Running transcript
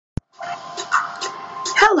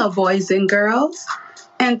Hello, boys and girls,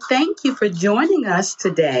 and thank you for joining us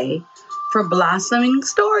today for Blossoming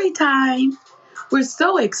Storytime. We're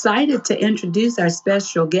so excited to introduce our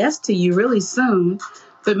special guest to you really soon,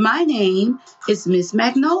 but my name is Miss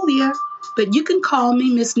Magnolia, but you can call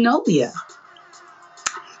me Miss Nolia.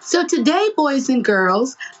 So today, boys and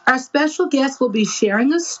girls, our special guest will be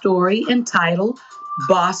sharing a story entitled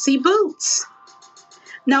Bossy Boots.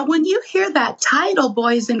 Now, when you hear that title,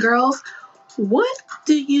 boys and girls, what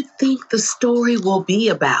do you think the story will be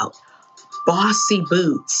about? Bossy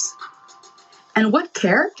Boots. And what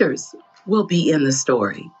characters will be in the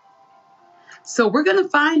story? So we're going to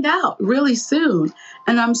find out really soon.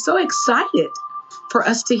 And I'm so excited for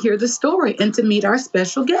us to hear the story and to meet our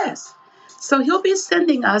special guest. So he'll be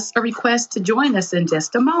sending us a request to join us in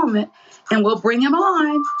just a moment, and we'll bring him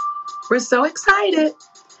on. We're so excited.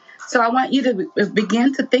 So I want you to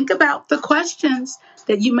begin to think about the questions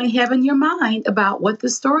that you may have in your mind about what the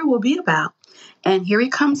story will be about. And here he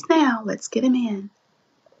comes now. Let's get him in.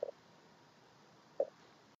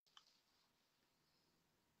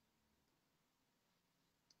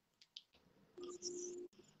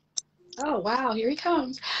 Oh, wow. Here he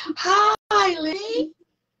comes. Hi, Lenny.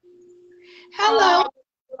 Hello.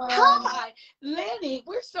 Hi, Lenny.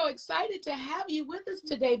 We're so excited to have you with us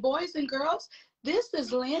today, boys and girls. This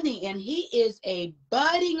is Lenny, and he is a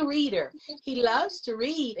budding reader. He loves to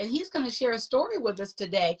read, and he's going to share a story with us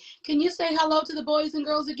today. Can you say hello to the boys and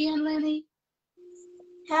girls again, Lenny?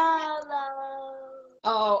 Hello.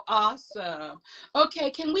 Oh, awesome. Okay,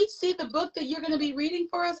 can we see the book that you're going to be reading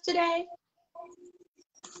for us today?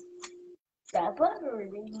 The book we're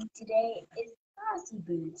reading today is Bossy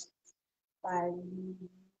Boots by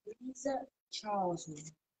Liza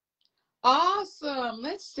Charlesworth. Awesome.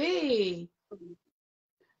 Let's see.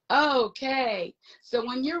 Okay, so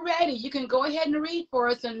when you're ready, you can go ahead and read for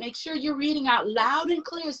us, and make sure you're reading out loud and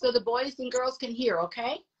clear so the boys and girls can hear,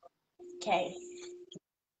 okay? Okay.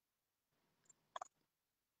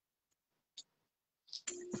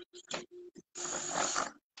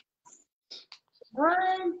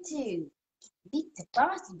 One, two, meet the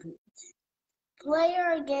Bossy Boots. Play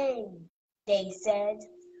our game, they said.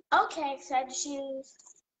 Okay, said the shoes.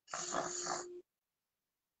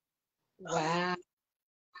 Wow.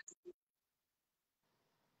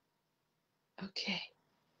 Okay.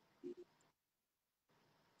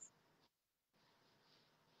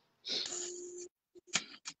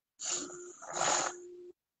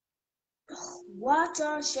 Watch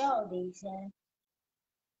our show, they said.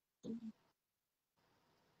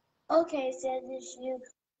 Okay, said the shoes.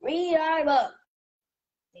 Read our book,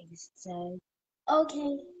 they said.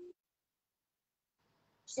 Okay,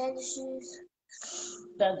 said the shoes.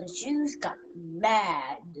 But the shoes got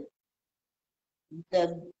mad.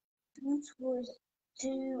 The boots was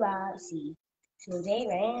too icy, so they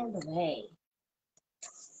ran away.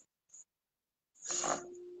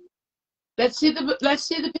 Let's see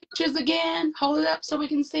the pictures again. Hold it up so we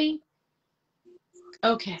can see.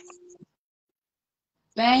 Okay.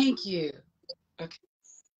 Thank you. Okay.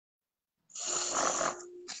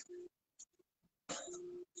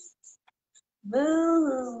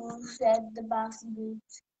 Boo-hoo, said the Bossy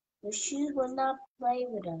Boots. The shoes will not play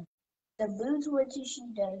with us. The boots were to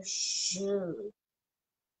shoot the shoes.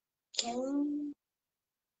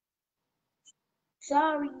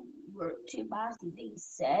 Sorry, we're too bossy, they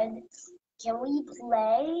said. Can we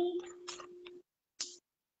play?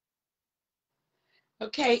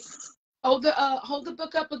 Okay. Hold the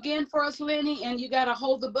book up again for us, Lenny, and you gotta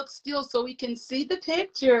hold the book still so we can see the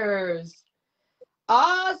pictures.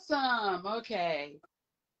 Awesome. Okay.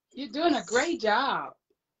 You're doing a great job.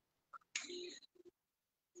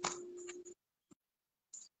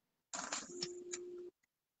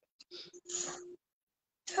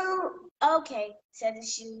 Okay, said the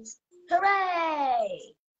shoes.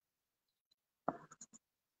 Hooray!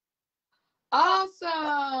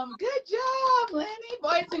 Awesome. Good job, Lenny.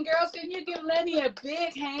 Boys and girls, can you give Lenny a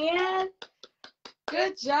big hand?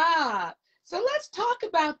 Good job. So let's talk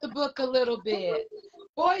about the book a little bit.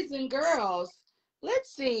 Boys and girls,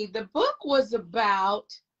 let's see. The book was about,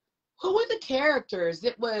 who were the characters?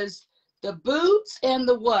 It was the boots and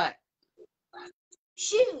the what?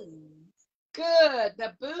 Shoes. Good.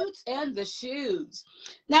 The boots and the shoes.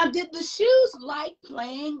 Now, did the shoes like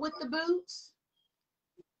playing with the boots?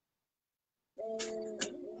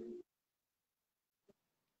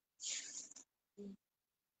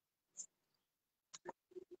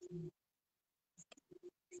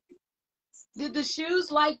 Did the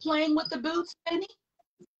shoes like playing with the boots, Lenny?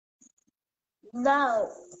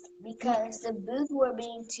 No, because the boots were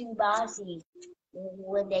being too bossy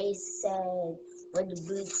when the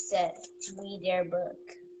boots said to read their book.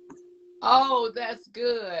 Oh, that's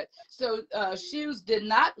good. So Shoes did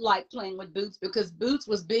not like playing with Boots because Boots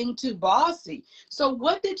was being too bossy. So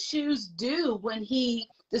what did Shoes do when he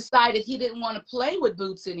decided he didn't want to play with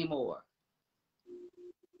Boots anymore?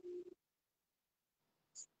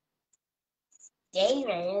 They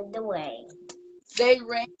ran away. They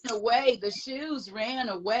ran away. The Shoes ran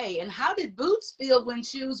away. And how did Boots feel when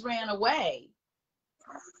Shoes ran away?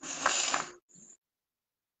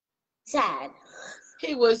 Sad.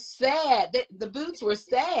 He was sad. The Boots were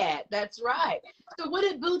sad. That's right. So what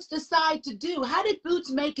did Boots decide to do? How did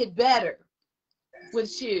Boots make it better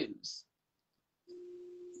with Shoes?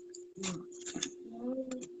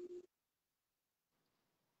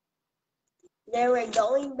 They were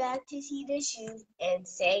going back to see the shoes and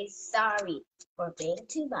say sorry for being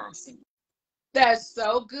too bossy. That's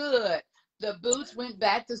so good. The Boots went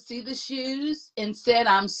back to see the Shoes and said,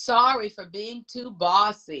 I'm sorry for being too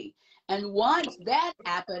bossy. And once that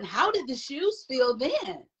happened, how did the Shoes feel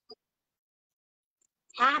then?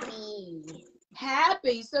 Happy.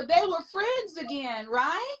 Happy. So they were friends again,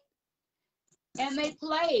 right? And they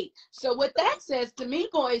played. So what that says to me,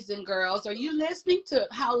 boys and girls, are you listening to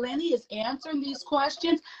how Lenny is answering these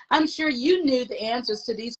questions? I'm sure you knew the answers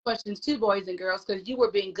to these questions too, boys and girls, because you were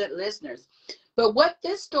being good listeners. But what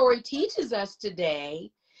this story teaches us today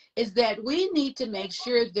is that we need to make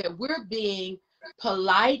sure that we're being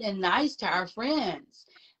polite and nice to our friends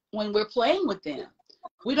when we're playing with them.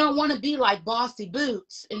 We don't want to be like Bossy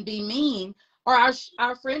Boots and be mean, or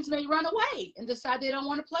our friends may run away and decide they don't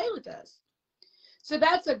want to play with us. So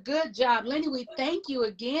that's a good job. Lenny, we thank you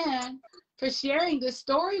again for sharing this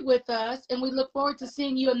story with us, and we look forward to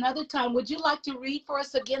seeing you another time. Would you like to read for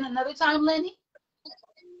us again another time, Lenny?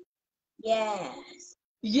 Yes.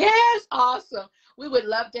 Yes, awesome. We would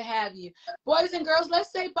love to have you. Boys and girls,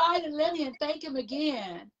 let's say bye to Lenny and thank him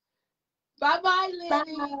again. Bye-bye,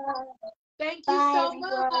 Lenny. Bye. Thank you Bye, so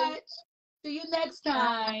everyone. much. See you next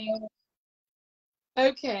time. Bye.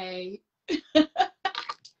 Okay.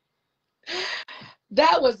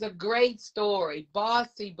 That was a great story,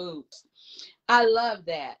 Bossy Boots. I love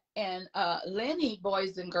that. And Lenny,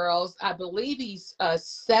 boys and girls, I believe he's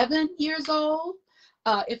 7 years old.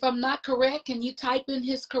 If I'm not correct, can you type in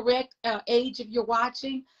his correct age if you're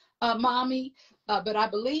watching, Mommy? But I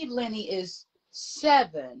believe Lenny is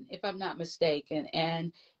 7, if I'm not mistaken.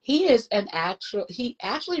 And he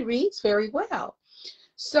actually reads very well.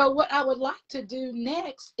 So what I would like to do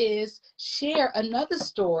next is share another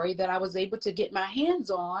story that I was able to get my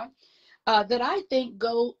hands on that I think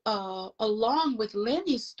go along with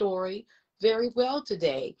Lenny's story very well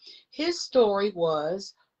today. His story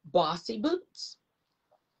was Bossy Boots.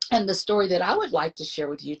 And the story that I would like to share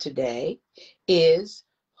with you today is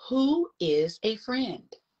Who is a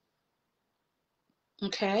Friend?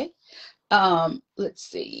 Okay, let's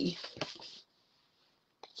see.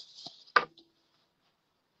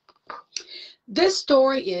 This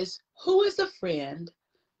story is Who is a Friend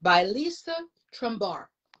by Liza Trumbauer.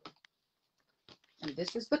 And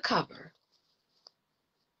this is the cover.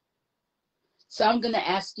 So I'm going to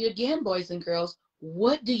ask you again, boys and girls,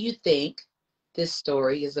 what do you think this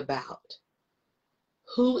story is about?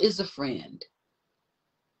 Who is a friend?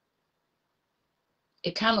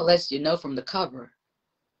 It kind of lets you know from the cover.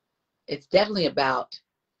 It's definitely about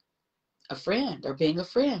a friend or being a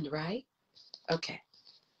friend, right? Okay.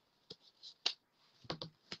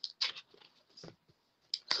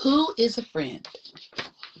 Who is a friend?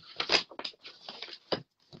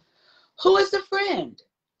 Who is a friend?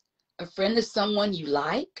 A friend is someone you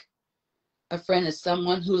like. A friend is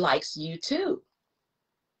someone who likes you too.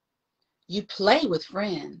 You play with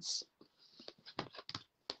friends.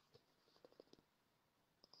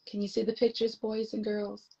 Can you see the pictures, boys and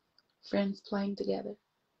girls? Friends playing together.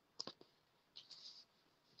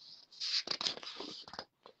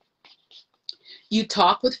 You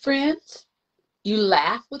talk with friends. You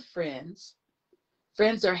laugh with friends.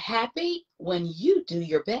 Friends are happy when you do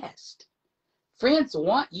your best. Friends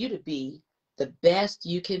want you to be the best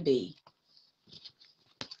you can be.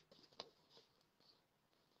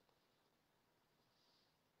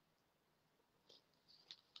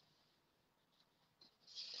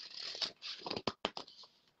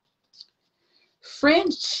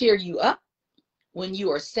 Friends cheer you up when you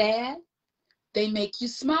are sad. They make you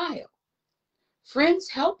smile. Friends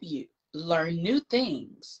help you learn new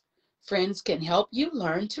things. Friends can help you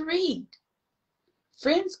learn to read.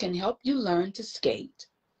 Friends can help you learn to skate.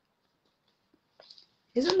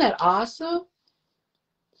 Isn't that awesome?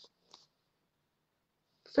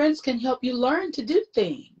 Friends can help you learn to do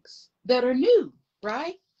things that are new,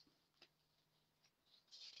 right?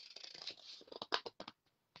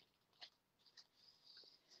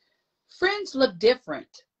 Friends look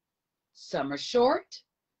different. Some are short,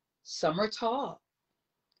 some are tall.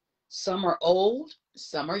 Some are old,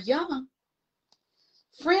 some are young.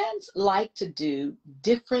 Friends like to do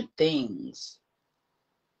different things.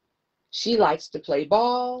 She likes to play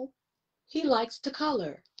ball. He likes to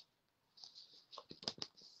color.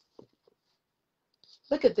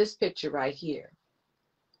 Look at this picture right here.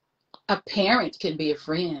 A parent can be a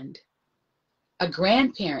friend. A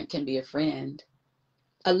grandparent can be a friend.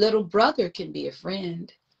 A little brother can be a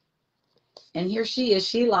friend. And here she is.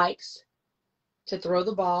 She likes to throw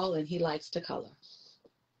the ball and he likes to color.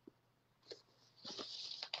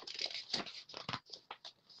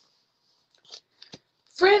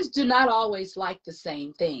 Friends do not always like the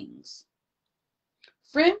same things.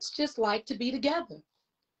 Friends just like to be together.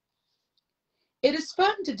 It is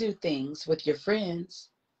fun to do things with your friends.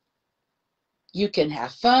 You can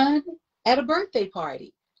have fun at a birthday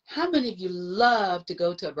party. How many of you love to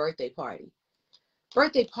go to a birthday party?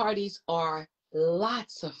 Birthday parties are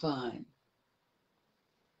lots of fun.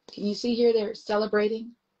 Can you see here they're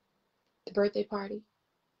celebrating the birthday party?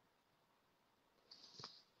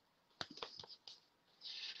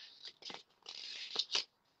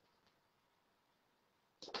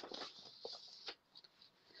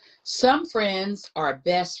 Some friends are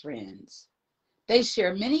best friends. They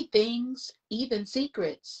share many things, even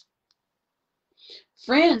secrets.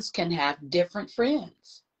 Friends can have different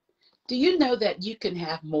friends. Do you know that you can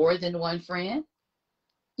have more than one friend?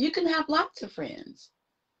 You can have lots of friends.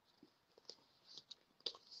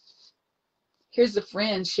 Here's a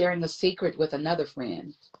friend sharing a secret with another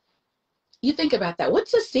friend. You think about that.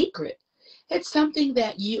 What's a secret? It's something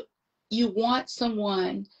that you want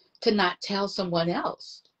someone to not tell someone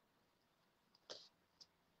else.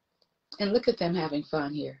 And look at them having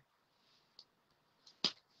fun here.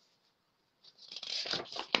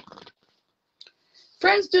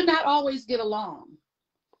 Friends do not always get along.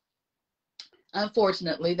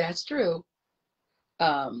 Unfortunately, that's true.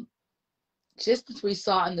 Just as we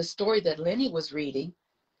saw in the story that Lenny was reading,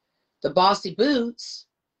 the Bossy Boots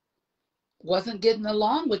wasn't getting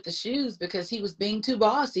along with the Shoes because he was being too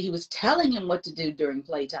bossy. He was telling him what to do during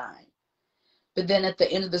playtime. But then at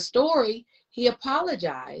the end of the story, he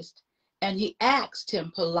apologized and he asked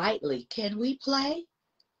him politely, "Can we play?"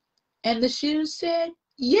 And the Shoes said,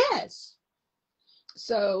 "Yes."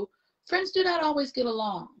 So friends do not always get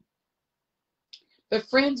along, but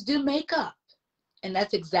friends do make up. And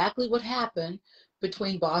that's exactly what happened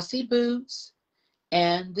between Bossy Boots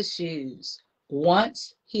and the Shoes.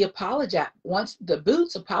 Once the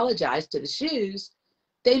Boots apologized to the Shoes,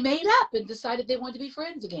 they made up and decided they wanted to be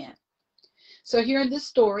friends again. So here in this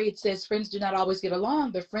story, it says friends do not always get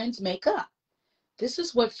along, but friends make up. This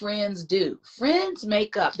is what friends do. Friends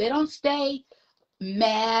make up. They don't stay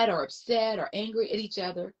mad or upset or angry at each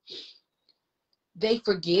other. They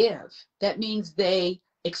forgive. That means they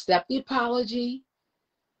accept the apology,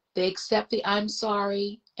 they accept the "I'm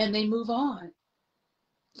sorry," and they move on.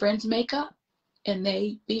 Friends make up and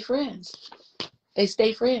they be friends. They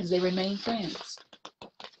stay friends. They remain friends.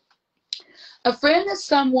 A friend is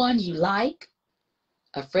someone you like.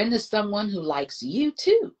 A friend is someone who likes you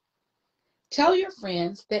too. Tell your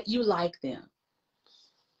friends that you like them.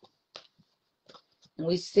 And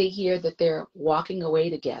we see here that they're walking away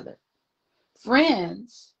together.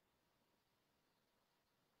 Friends,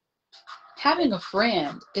 having a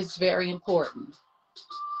friend is very important.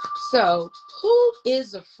 So, who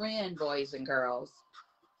is a friend, boys and girls?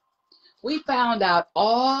 We found out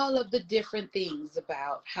all of the different things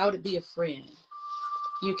about how to be a friend.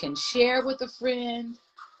 You can share with a friend.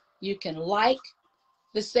 You can like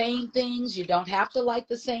the same things. You don't have to like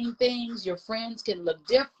the same things. Your friends can look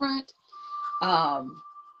different.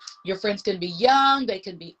 Your friends can be young. They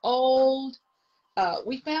can be old.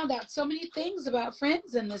 We found out so many things about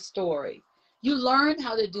friends in this story. You learn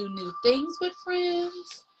how to do new things with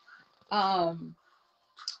friends.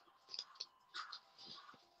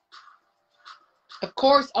 Of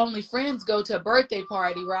course, only friends go to a birthday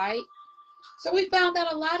party, right? So we found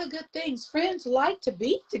out a lot of good things. Friends like to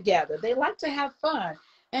be together. They like to have fun.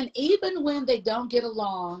 And even when they don't get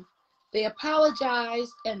along, they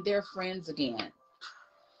apologize and they're friends again.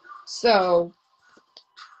 So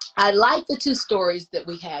I like the two stories that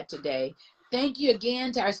we had today. Thank you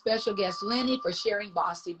again to our special guest, Lenny, for sharing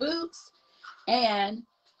Bossy Boots and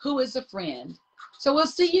Who is a Friend. So we'll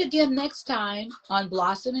see you again next time on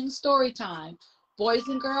Blossoming Storytime. Boys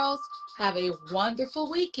and girls, have a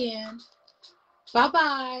wonderful weekend.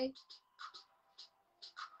 Bye-bye.